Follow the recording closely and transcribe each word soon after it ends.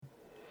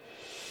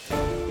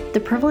The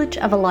privilege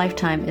of a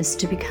lifetime is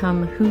to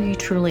become who you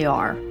truly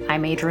are.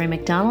 I'm Adrienne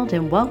McDonald,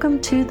 and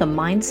welcome to the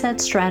Mindset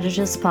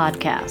Strategist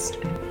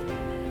Podcast.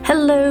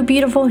 Hello,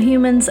 beautiful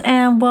humans,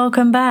 and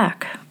welcome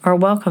back, or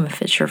welcome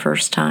if it's your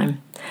first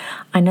time.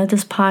 I know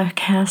this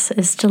podcast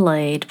is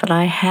delayed, but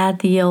I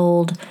had the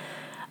old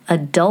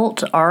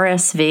adult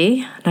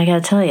RSV, and I gotta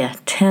tell you,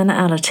 10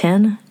 out of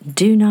 10,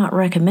 do not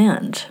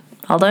recommend.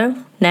 Although,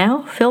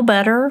 now, feel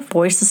better,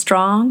 voice is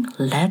strong,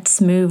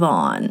 let's move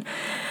on.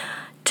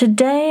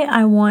 Today,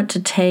 I want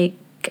to take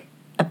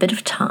a bit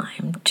of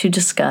time to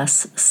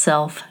discuss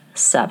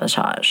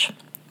self-sabotage.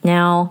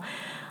 Now,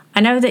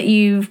 I know that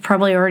you've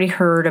probably already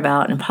heard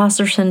about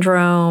imposter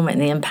syndrome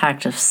and the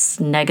impact of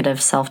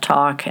negative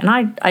self-talk, and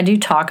I do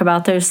talk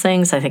about those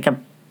things. I think I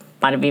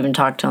might have even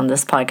talked on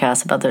this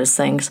podcast about those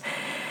things.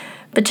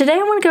 But today,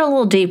 I want to go a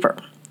little deeper,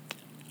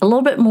 a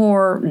little bit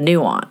more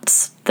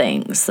nuanced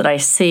things that I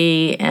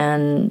see,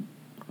 and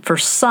for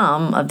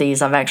some of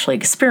these, I've actually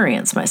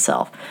experienced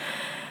myself.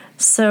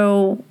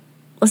 So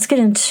let's get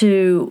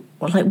into,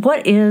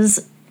 what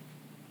is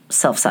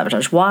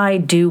self-sabotage? Why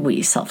do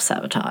we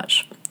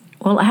self-sabotage?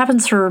 Well, it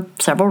happens for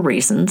several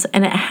reasons,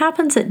 and it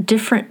happens at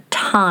different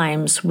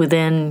times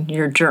within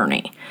your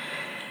journey.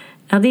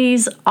 Now,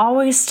 these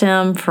always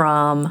stem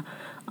from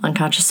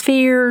unconscious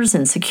fears,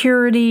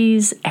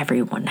 insecurities.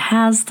 Everyone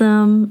has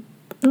them.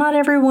 Not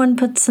everyone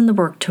puts in the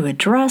work to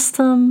address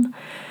them.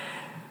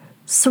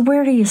 So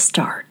where do you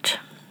start?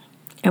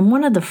 And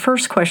one of the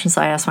first questions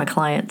I ask my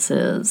clients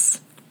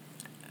is,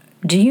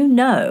 do you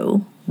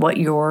know what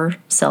your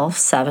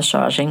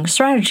self-sabotaging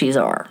strategies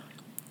are?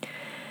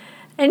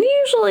 And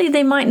usually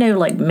they might know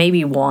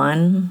maybe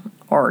one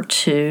or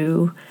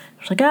two.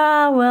 It's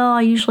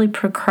I usually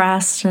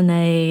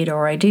procrastinate,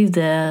 or I do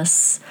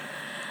this.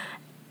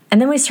 And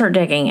then we start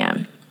digging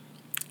in.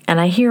 And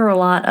I hear a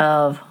lot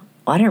of,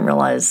 I didn't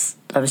realize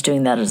I was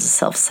doing that as a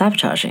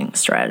self-sabotaging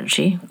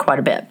strategy quite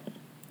a bit.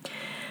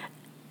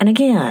 And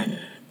again,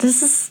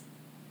 this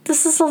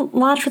is a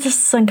lot of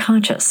this is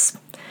unconscious.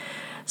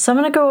 So I'm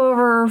going to go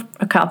over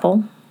a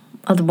couple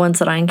of the ones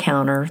that I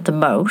encounter the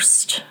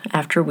most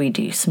after we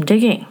do some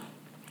digging.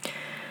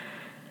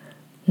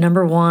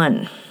 Number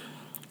one,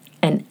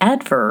 an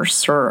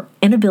adverse or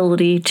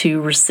inability to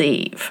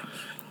receive.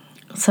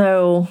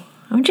 So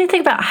I want you to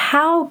think about,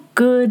 how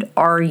good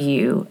are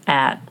you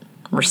at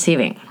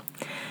receiving?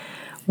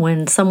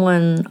 When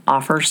someone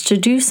offers to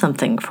do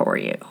something for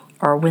you,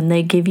 or when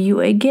they give you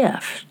a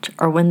gift,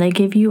 or when they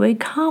give you a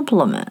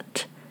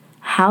compliment,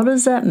 how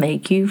does that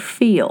make you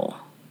feel?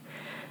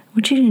 I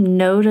want you to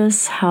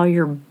notice how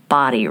your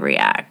body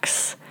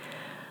reacts.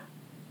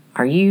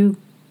 Are you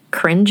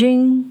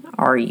cringing?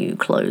 Are you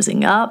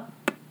closing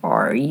up?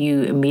 Or are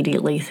you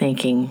immediately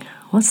thinking,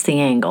 what's the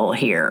angle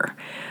here?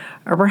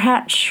 Or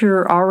perhaps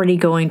you're already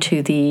going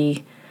to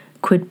the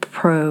quid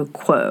pro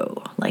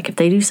quo. If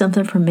they do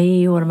something for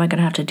me, what am I going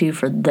to have to do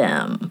for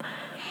them?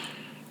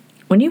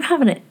 When you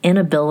have an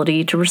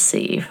inability to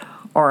receive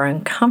or are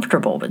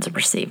uncomfortable with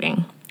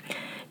receiving,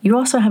 you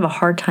also have a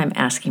hard time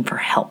asking for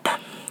help,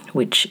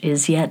 which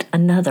is yet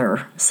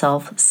another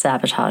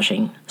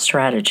self-sabotaging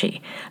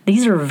strategy.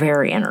 These are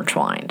very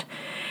intertwined.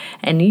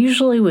 And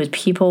usually with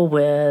people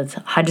with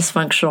high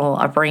dysfunctional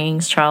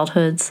upbringings,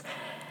 childhoods,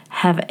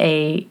 have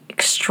a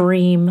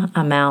extreme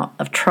amount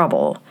of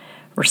trouble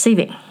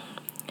receiving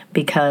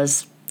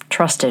because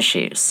trust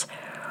issues.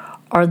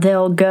 Or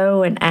they'll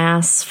go and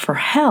ask for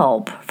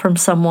help from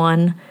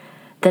someone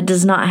that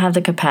does not have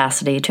the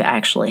capacity to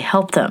actually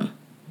help them,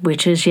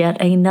 which is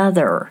yet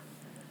another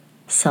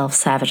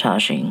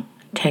self-sabotaging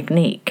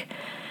technique.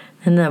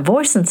 And the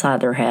voice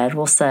inside their head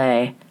will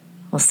say,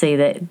 well, see,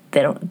 they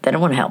don't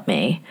want to help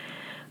me.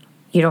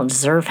 You don't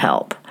deserve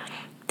help.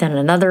 Then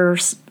another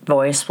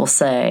voice will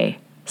say,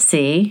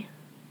 see,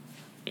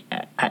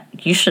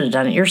 you should have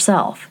done it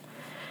yourself.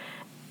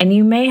 And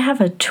you may have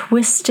a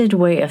twisted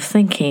way of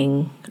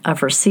thinking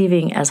of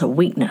receiving as a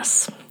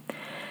weakness,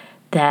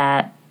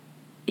 that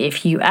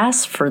if you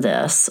ask for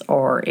this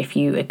or if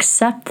you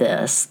accept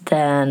this,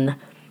 then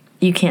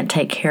you can't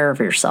take care of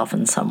yourself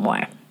in some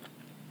way.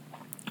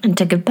 And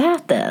to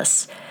combat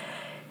this,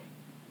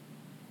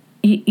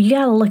 you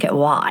got to look at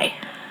why.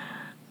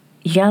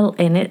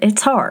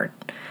 It's hard.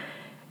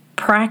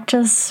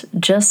 Practice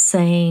just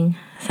saying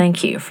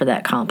thank you for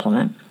that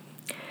compliment.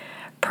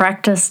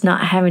 Practice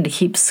not having to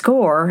keep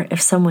score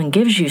if someone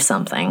gives you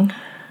something.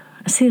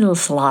 I see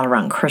this a lot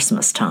around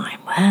Christmas time.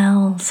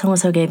 Well,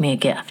 so-and-so gave me a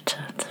gift.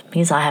 It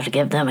means I have to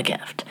give them a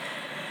gift.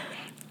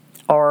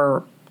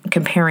 Or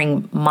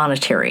comparing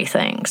monetary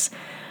things.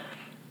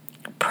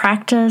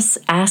 Practice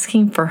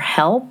asking for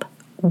help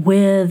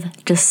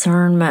with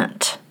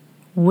discernment.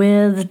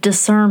 With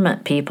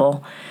discernment,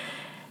 people.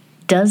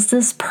 Does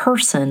this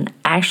person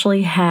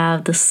actually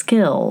have the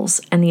skills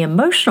and the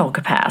emotional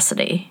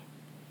capacity,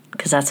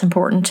 because that's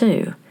important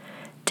too,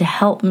 to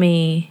help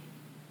me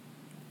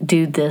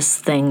do this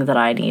thing that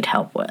I need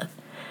help with?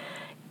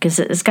 Because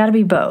it's got to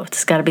be both.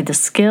 It's got to be the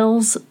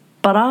skills,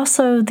 but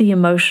also the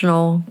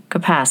emotional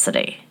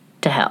capacity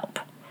to help.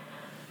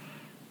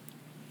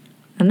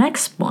 The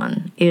next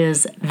one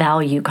is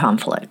value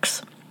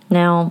conflicts.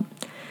 Now,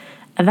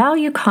 a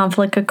value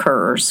conflict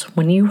occurs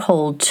when you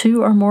hold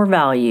two or more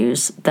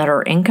values that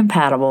are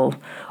incompatible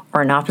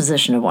or in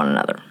opposition to one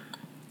another.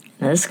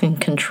 Now, this can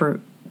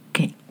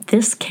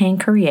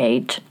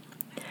create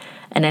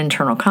an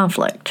internal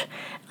conflict,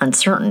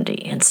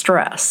 uncertainty, and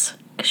stress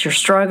because you're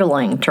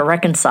struggling to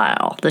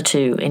reconcile the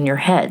two in your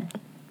head.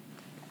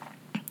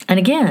 And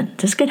again,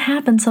 this could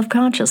happen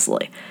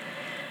subconsciously.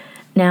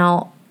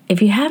 Now,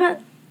 if you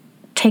haven't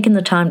taken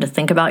the time to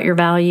think about your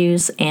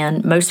values,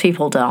 and most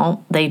people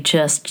don't, they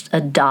just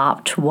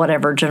adopt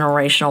whatever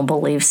generational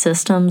belief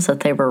systems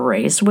that they were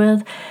raised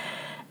with,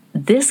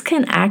 this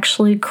can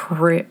actually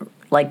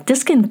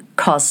this can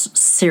cause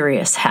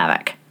serious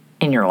havoc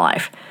in your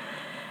life.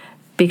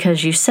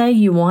 Because you say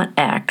you want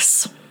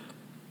X,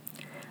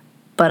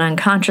 but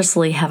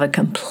unconsciously have a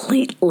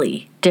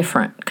completely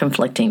different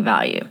conflicting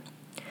value.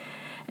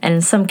 And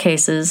in some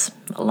cases,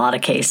 a lot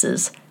of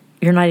cases,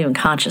 you're not even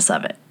conscious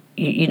of it.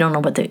 You don't know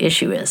what the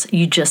issue is.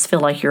 You just feel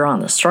like you're on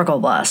the struggle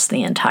bus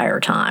the entire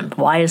time.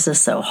 Why is this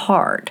so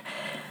hard?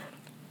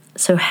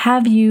 So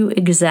have you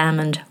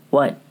examined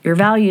what your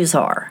values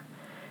are?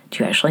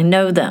 Do you actually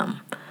know them?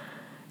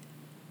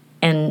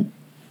 And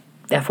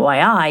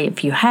FYI,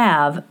 if you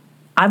have,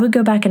 I would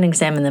go back and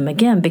examine them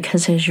again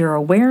because as your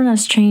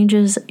awareness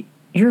changes,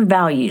 your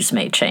values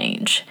may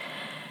change.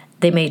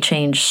 They may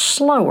change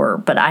slower,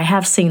 but I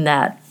have seen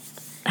that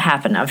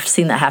happen. I've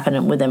seen that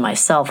happen within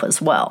myself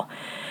as well.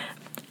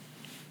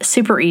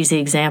 Super easy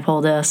example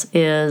of this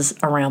is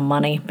around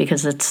money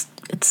because it's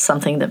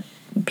something that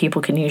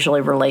people can usually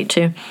relate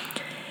to.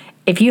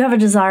 If you have a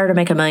desire to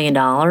make $1 million,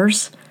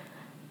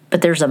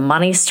 but there's a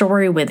money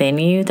story within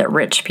you that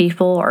rich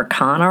people are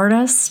con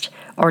artists,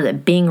 or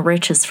that being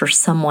rich is for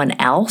someone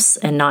else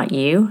and not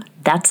you,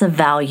 that's a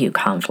value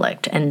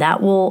conflict. And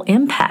that will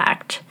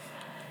impact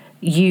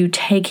you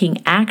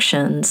taking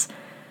actions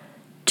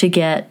to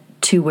get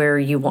to where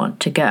you want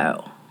to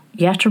go.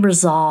 You have to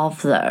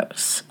resolve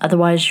those.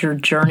 Otherwise, your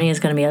journey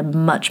is going to be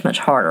much, much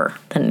harder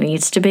than it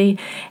needs to be.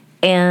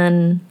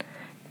 And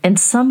in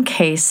some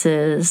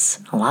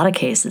cases, a lot of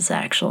cases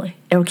actually,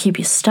 it'll keep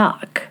you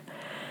stuck.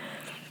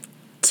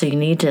 So you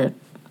need to,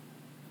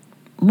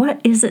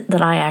 what is it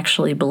that I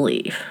actually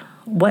believe?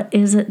 What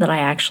is it that I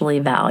actually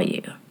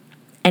value?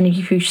 And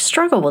if you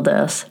struggle with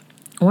this,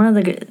 one of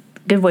the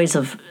good ways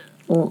of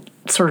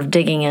sort of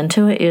digging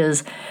into it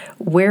is,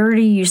 where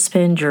do you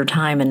spend your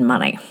time and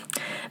money?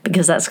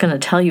 Because that's going to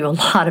tell you a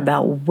lot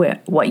about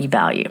what you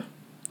value.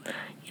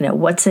 You know,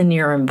 what's in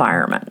your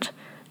environment,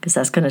 because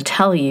that's going to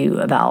tell you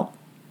about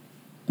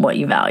what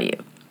you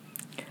value.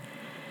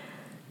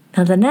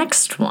 Now, the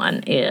next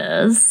one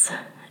is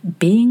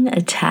being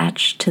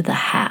attached to the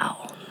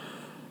how.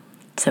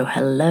 So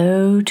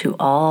hello to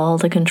all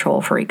the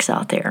control freaks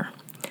out there.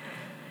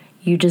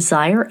 You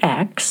desire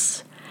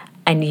X,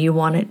 and you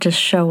want it to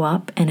show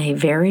up in a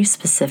very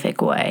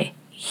specific way,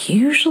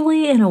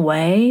 usually in a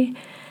way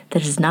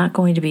that is not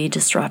going to be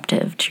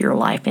disruptive to your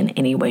life in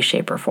any way,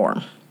 shape, or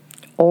form.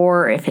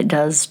 Or if it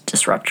does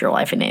disrupt your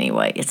life in any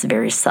way, it's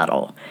very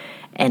subtle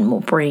and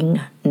will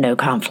bring no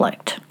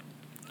conflict.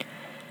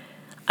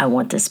 I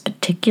want this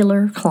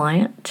particular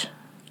client.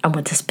 I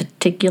want this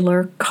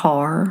particular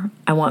car.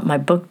 I want my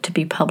book to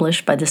be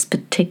published by this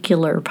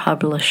particular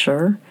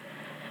publisher.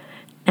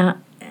 Now,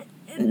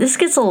 this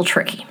gets a little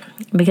tricky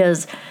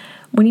because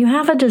when you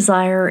have a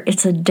desire,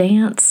 it's a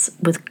dance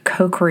with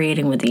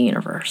co-creating with the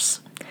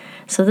universe.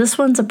 So this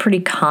one's a pretty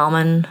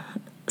common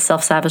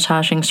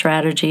self-sabotaging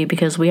strategy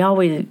because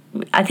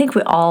I think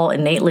we all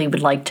innately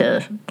would like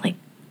to,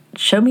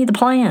 show me the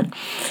plan.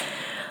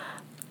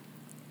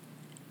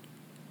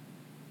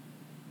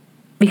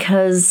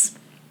 Because,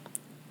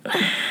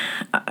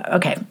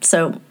 okay,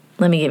 so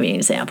let me give you an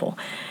example.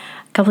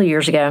 A couple of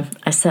years ago,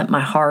 I set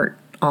my heart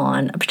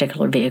on a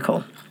particular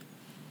vehicle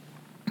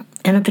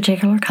in a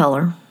particular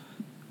color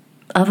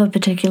of a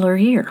particular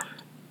year.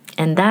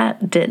 And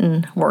that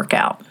didn't work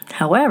out.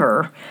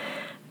 However,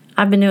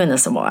 I've been doing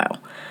this a while.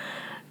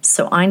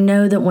 So I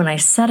know that when I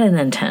set an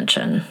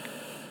intention,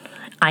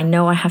 I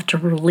know I have to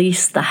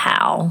release the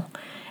how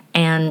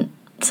and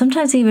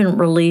sometimes even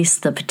release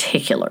the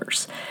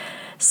particulars.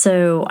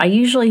 So I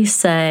usually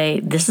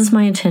say, this is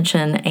my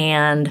intention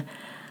and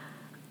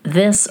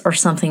this or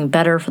something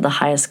better for the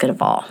highest good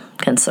of all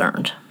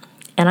concerned.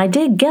 And I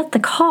did get the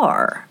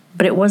car,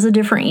 but it was a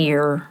different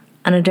year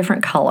and a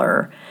different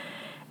color.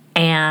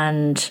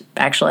 And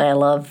actually, I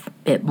love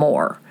it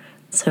more.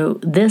 So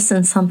this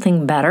and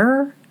something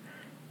better,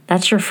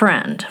 that's your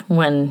friend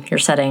when you're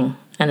setting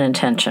an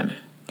intention.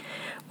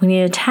 When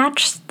you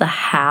attach the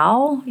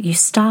how, you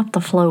stop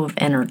the flow of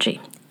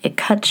energy. It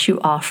cuts you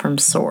off from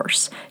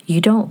source. You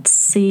don't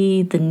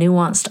see the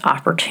nuanced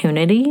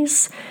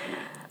opportunities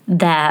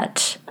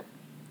that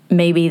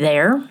may be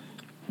there.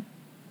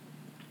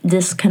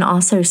 This can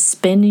also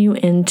spin you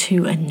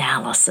into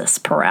analysis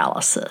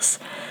paralysis.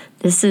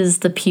 This is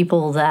the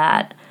people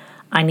that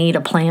I need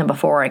a plan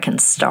before I can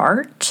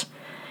start.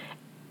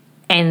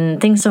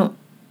 And things don't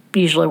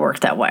usually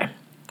work that way.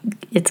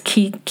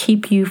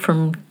 keep you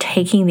from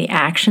taking the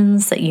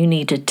actions that you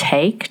need to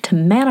take to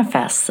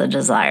manifest the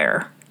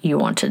desire you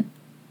wanted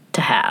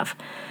to have.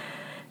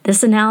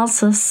 This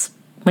analysis,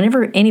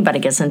 whenever anybody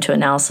gets into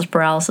analysis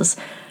paralysis,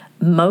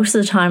 most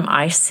of the time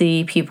I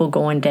see people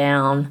going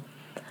down,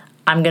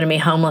 I'm going to be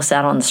homeless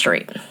out on the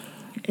street,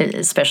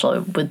 especially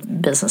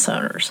with business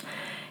owners.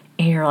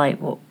 And you're like,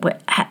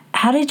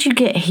 how did you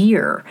get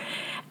here?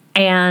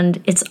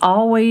 And it's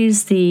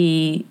always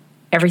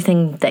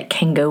everything that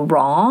can go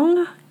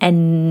wrong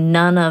and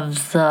none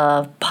of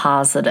the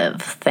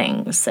positive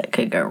things that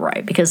could go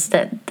right, because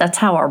that's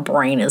how our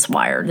brain is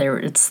wired.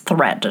 It's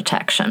threat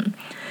detection.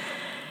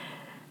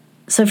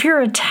 So if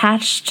you're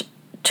attached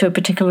to a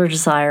particular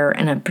desire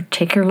in a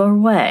particular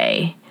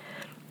way,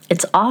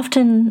 it's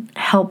often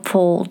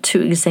helpful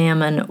to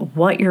examine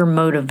what your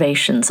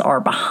motivations are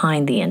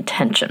behind the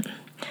intention.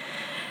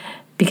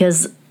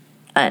 Because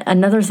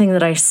another thing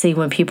that I see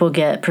when people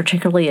get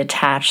particularly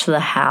attached to the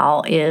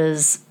how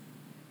is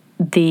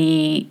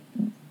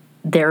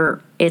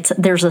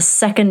there's a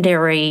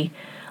secondary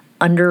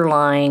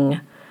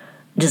underlying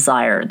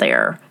desire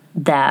there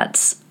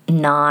that's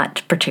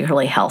not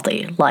particularly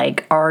healthy.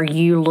 Like, are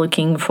you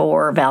looking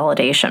for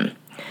validation?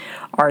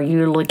 Are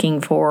you looking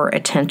for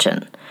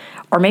attention?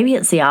 Or maybe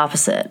it's the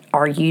opposite.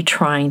 Are you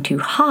trying to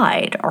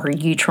hide? Are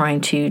you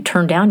trying to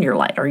turn down your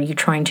light? Are you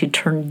trying to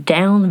turn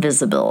down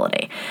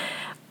visibility?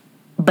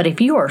 But if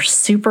you are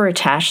super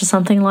attached to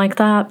something like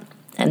that,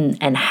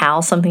 and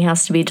how something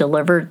has to be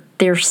delivered,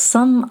 there's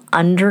some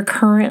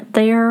undercurrent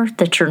there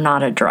that you're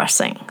not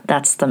addressing.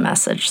 That's the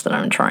message that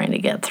I'm trying to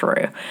get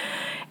through.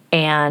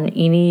 And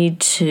you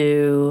need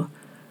to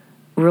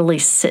really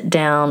sit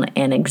down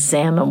and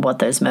examine what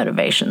those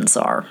motivations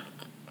are.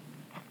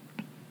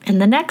 And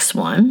the next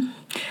one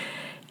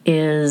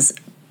is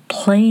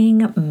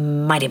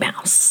playing Mighty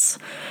Mouse.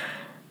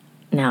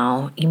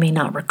 Now, you may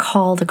not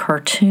recall the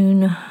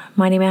cartoon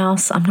Mighty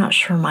Mouse. I'm not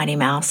sure Mighty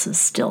Mouse is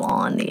still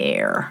on the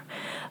air.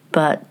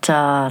 But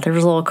there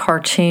was a little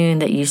cartoon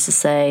that used to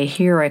say,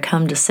 "Here I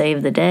come to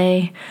save the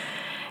day."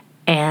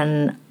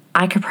 And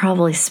I could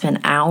probably spend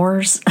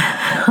hours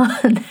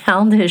on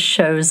how this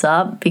shows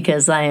up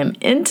because I am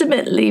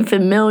intimately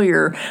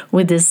familiar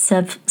with this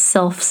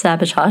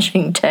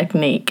self-sabotaging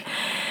technique.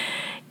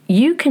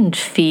 You can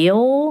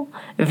feel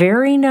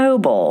very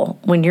noble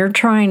when you're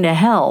trying to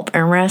help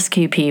and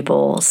rescue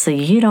people so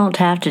you don't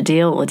have to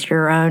deal with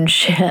your own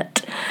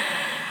shit.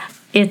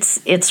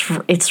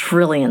 It's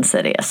really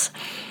insidious.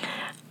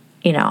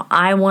 You know,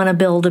 I want to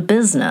build a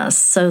business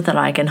so that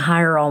I can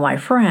hire all my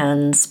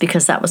friends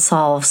because that would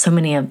solve so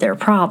many of their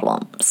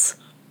problems.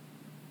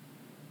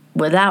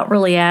 Without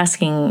really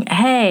asking,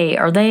 hey,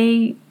 are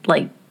they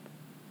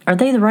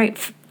the right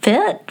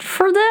fit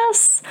for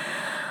this?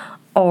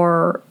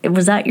 Or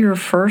was that your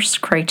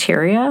first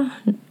criteria?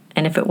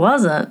 And if it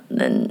wasn't,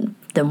 then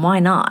why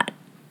not?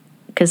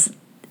 Because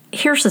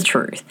here's the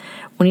truth.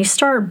 When you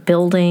start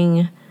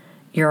building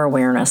your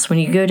awareness, when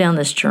you go down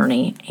this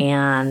journey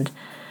and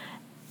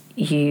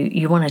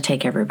you want to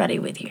take everybody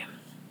with you.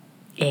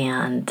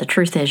 And the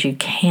truth is you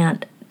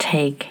can't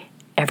take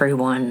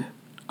everyone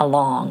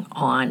along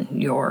on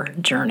your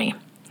journey.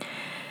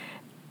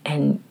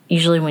 And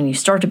usually when you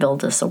start to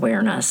build this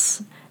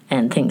awareness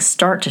and things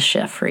start to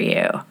shift for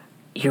you,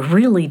 you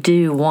really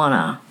do want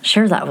to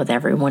share that with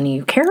everyone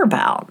you care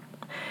about.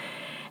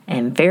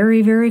 And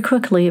very, very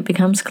quickly it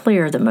becomes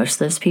clear that most of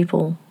those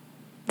people,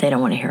 they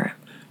don't want to hear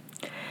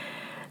it.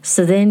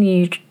 So then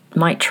you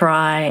might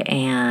try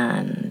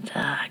and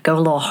go a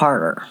little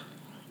harder.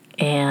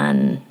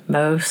 And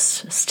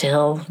most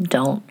still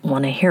don't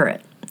want to hear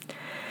it.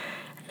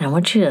 And I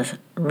want you to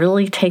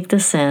really take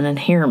this in and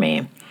hear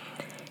me.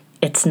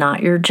 It's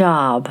not your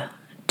job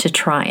to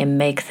try and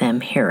make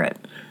them hear it.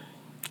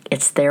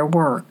 It's their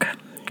work,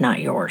 not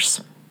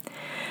yours.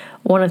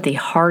 One of the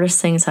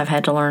hardest things I've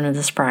had to learn in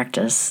this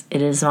practice,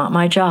 it is not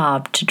my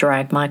job to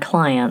drag my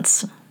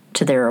clients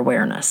to their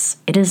awareness.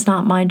 It is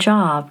not my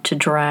job to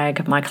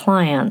drag my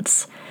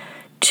clients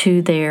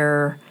to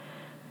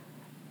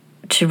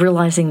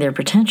realizing their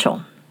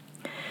potential.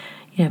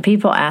 You know,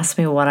 people ask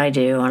me what I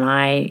do, and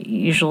I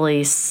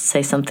usually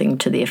say something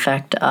to the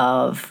effect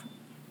of,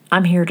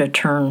 I'm here to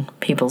turn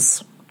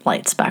people's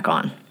lights back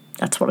on.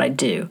 That's what I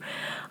do.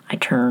 I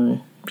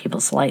turn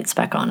people's lights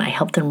back on. I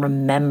help them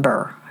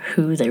remember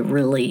who they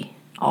really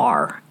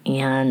are.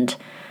 And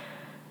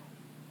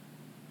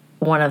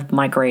one of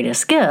my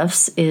greatest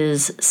gifts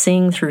is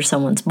seeing through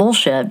someone's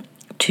bullshit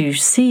to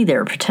see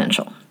their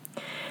potential.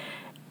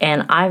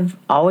 And I've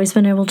always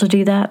been able to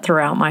do that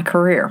throughout my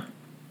career.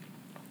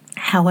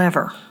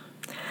 However,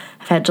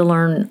 I've had to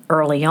learn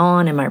early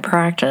on in my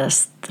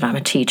practice that I'm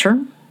a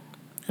teacher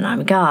and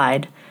I'm a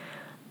guide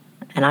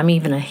and I'm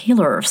even a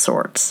healer of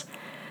sorts.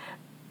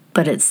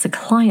 But it's the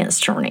client's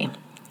journey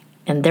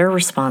and their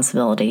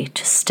responsibility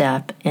to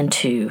step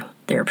into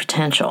their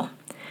potential.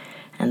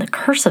 And the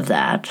curse of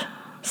that,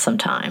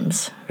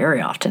 sometimes,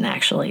 very often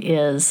actually,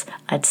 is,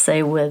 I'd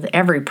say with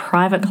every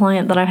private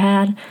client that I've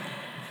had,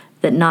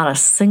 that not a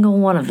single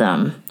one of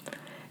them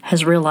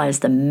has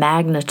realized the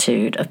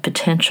magnitude of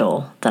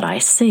potential that I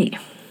see.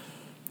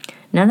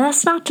 Now,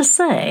 that's not to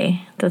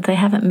say that they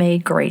haven't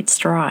made great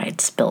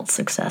strides, built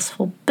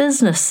successful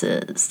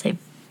businesses, they've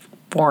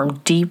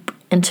formed deep,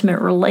 intimate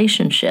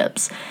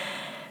relationships,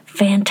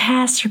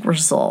 fantastic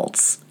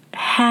results,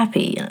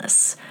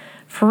 happiness,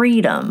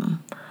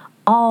 freedom,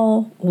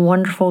 all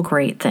wonderful,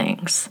 great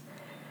things.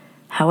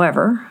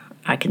 However,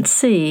 I can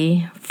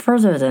see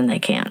further than they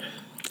can,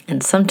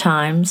 and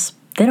sometimes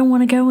they don't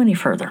want to go any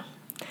further.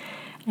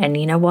 And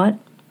you know what?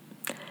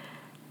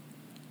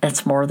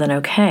 That's more than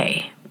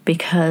okay,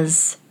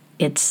 because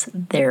it's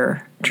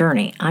their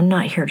journey. I'm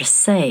not here to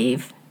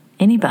save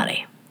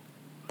anybody.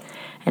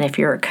 And if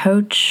you're a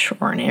coach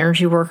or an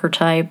energy worker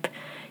type,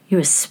 you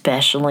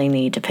especially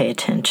need to pay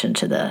attention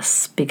to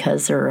this,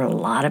 because there are a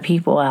lot of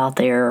people out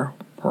there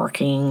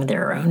working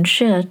their own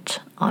shit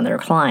on their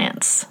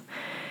clients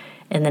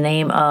in the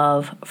name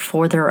of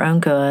for their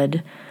own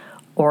good,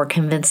 or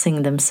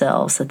convincing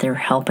themselves that they're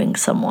helping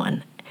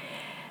someone.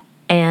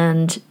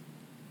 And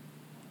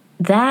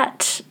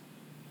that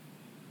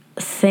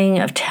thing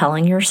of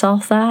telling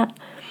yourself that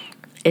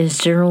is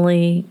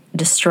generally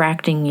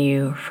distracting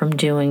you from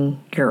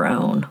doing your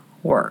own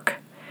work.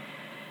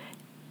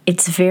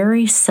 It's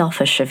very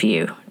selfish of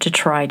you to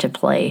try to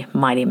play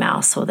Mighty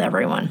Mouse with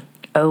everyone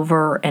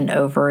over and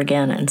over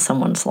again in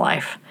someone's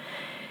life.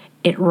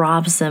 It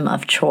robs them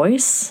of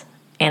choice,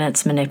 and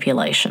it's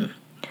manipulation.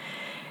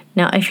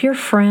 Now, if your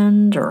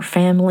friend or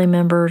family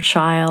member,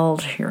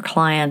 child, your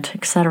client,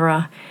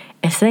 etc.,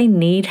 if they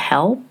need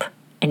help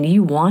and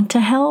you want to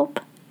help,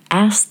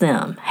 ask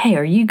them, hey,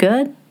 are you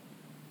good?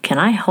 Can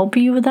I help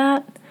you with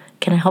that?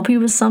 Can I help you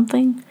with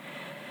something?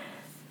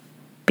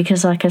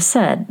 Because like I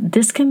said,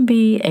 this can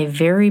be a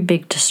very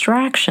big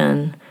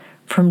distraction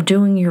from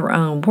doing your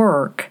own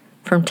work,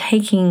 from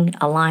taking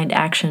aligned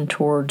action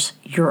towards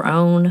your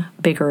own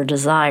bigger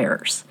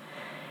desires.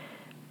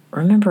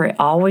 Remember, it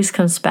always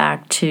comes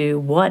back to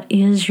what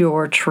is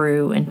your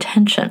true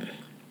intention.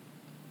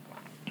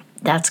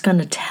 That's going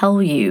to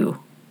tell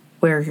you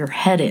where your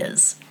head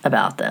is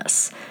about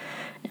this,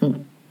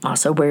 and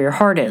also where your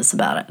heart is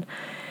about it.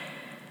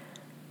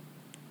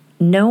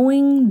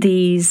 Knowing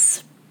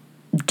these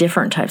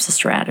different types of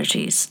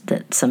strategies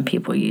that some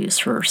people use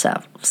for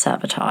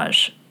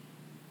self-sabotage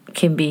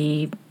can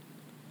be,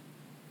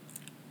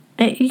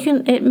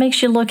 it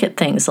makes you look at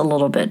things a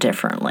little bit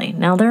differently.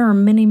 Now, there are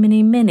many,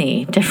 many,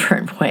 many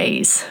different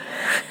ways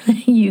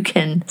you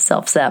can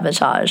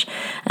self-sabotage,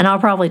 and I'll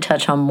probably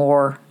touch on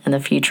more in the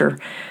future.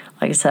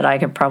 Like I said, I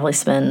could probably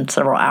spend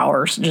several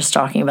hours just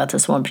talking about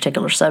this one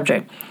particular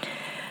subject.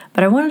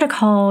 But I wanted to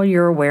call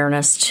your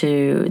awareness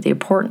to the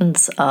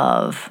importance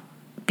of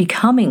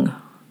becoming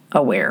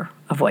aware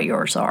of what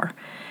yours are.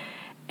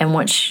 And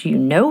once you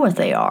know what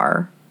they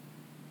are,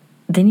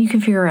 then you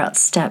can figure out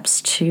steps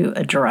to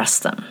address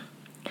them.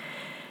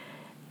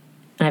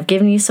 And I've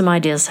given you some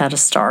ideas how to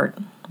start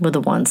with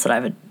the ones that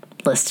I've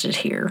listed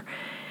here.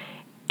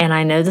 And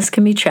I know this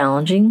can be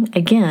challenging,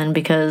 again,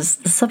 because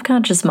the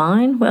subconscious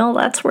mind, well,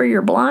 that's where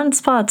your blind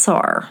spots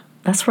are.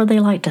 That's where they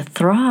like to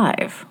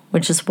thrive,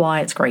 which is why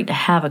it's great to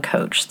have a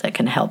coach that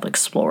can help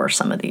explore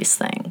some of these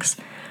things.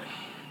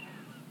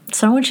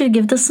 So I want you to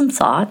give this some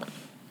thought.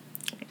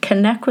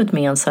 Connect with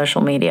me on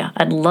social media.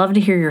 I'd love to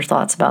hear your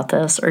thoughts about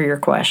this or your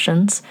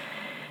questions.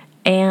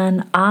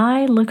 And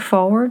I look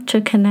forward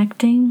to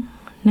connecting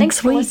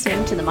next week. Thanks for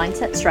listening to the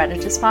Mindset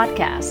Strategist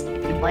podcast.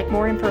 If you'd like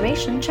more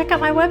information, check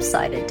out my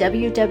website at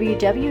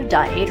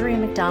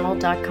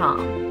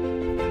www.adrianmcdonald.com.